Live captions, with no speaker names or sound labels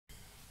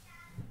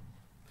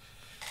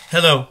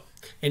Hello.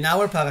 In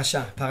our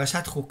Parashat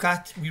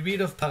Chucat, we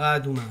read of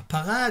Para Aduma.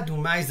 Para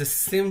Aduma is a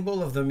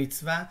symbol of the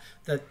mitzvah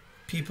that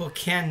people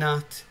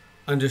cannot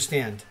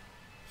understand.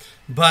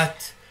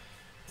 But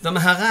the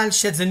Maharal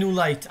sheds a new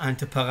light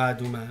onto Para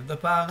Aduma. The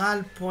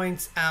Maharal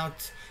points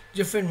out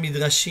different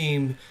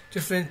midrashim,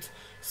 different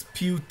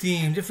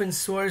piyutim, different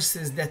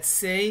sources that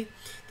say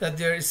that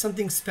there is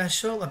something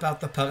special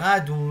about the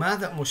Para Aduma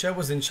that Moshe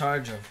was in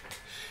charge of.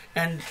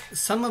 And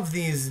some of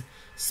these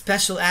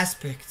special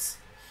aspects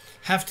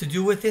have to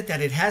do with it that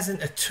it has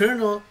an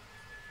eternal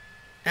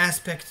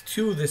aspect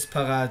to this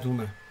Para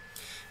Aduma.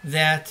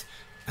 That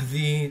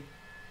the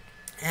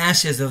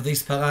ashes of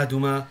this Para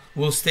Aduma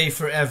will stay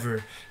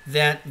forever.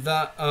 That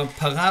the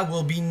Para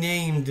will be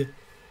named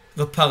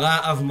the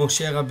Para of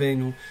Moshe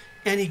Rabbeinu.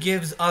 And he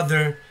gives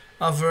other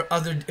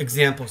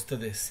examples to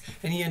this.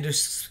 And he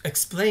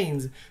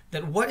explains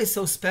that what is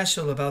so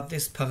special about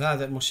this Para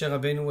that Moshe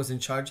Rabbeinu was in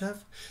charge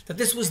of, that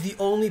this was the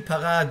only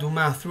Para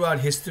Aduma throughout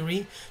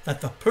history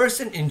that the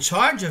person in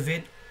charge of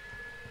it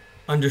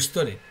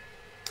understood it.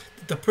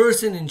 That the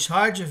person in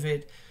charge of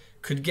it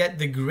could get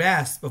the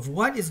grasp of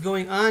what is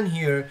going on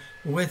here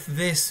with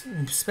this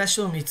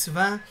special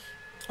mitzvah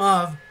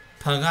of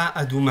Para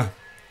Aduma.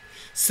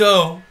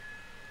 So,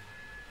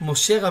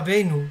 Moshe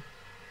Rabbeinu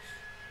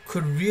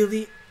could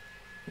really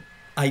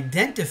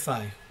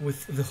identify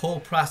with the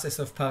whole process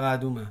of Para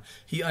Aduma.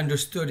 He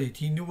understood it.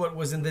 He knew what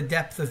was in the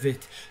depth of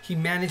it. He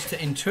managed to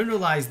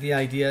internalize the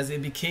ideas.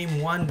 It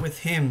became one with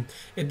him.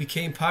 It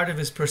became part of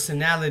his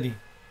personality.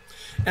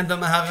 And the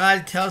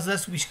Maharal tells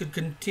us we should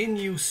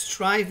continue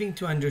striving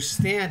to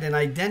understand and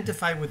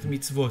identify with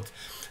mitzvot.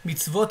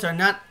 Mitzvot are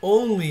not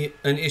only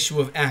an issue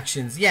of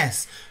actions.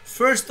 Yes,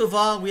 first of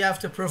all, we have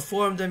to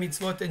perform the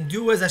mitzvot and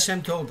do as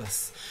Hashem told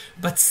us.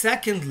 But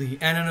secondly,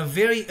 and in a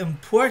very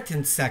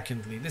important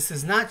secondly, this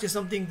is not just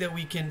something that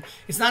we can,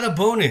 it's not a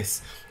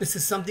bonus. This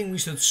is something we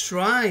should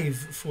strive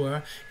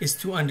for, is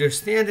to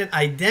understand and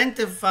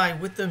identify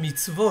with the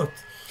mitzvot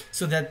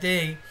so that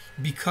they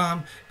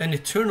become an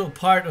eternal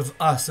part of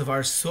us, of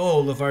our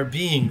soul, of our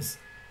beings.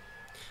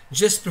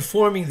 Just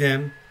performing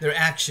them, their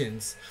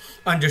actions,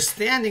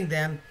 understanding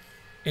them,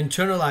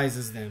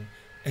 internalizes them.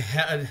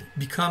 It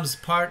becomes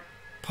part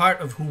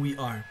of who we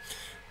are.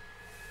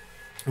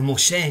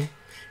 Moshe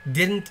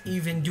didn't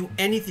even do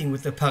anything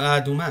with the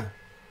Para Aduma.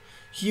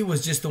 He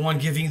was just the one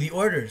giving the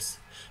orders.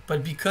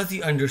 But because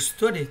he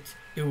understood it,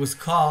 it was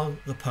called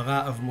the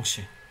Para of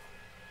Moshe.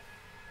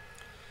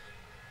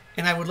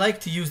 And I would like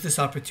to use this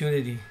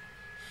opportunity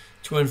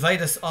to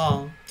invite us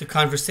all to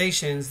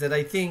conversations that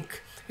I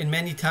think in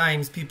many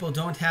times people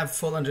don't have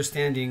full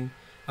understanding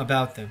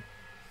about them.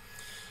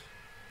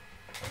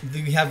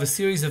 We have a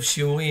series of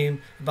shiurim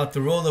about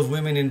the role of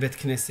women in Bet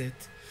Knesset,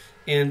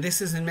 and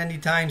this is in many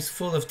times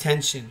full of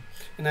tension.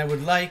 And I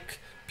would like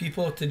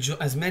people to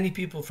as many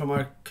people from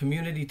our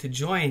community to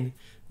join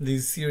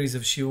these series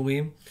of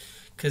shiurim,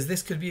 because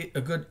this could be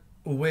a good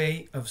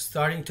way of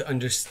starting to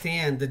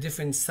understand the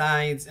different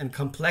sides and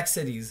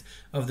complexities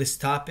of this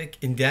topic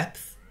in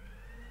depth.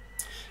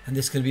 And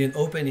this can be an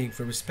opening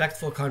for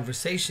respectful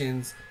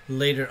conversations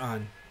later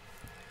on.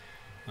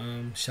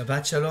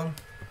 Shabbat Shalom.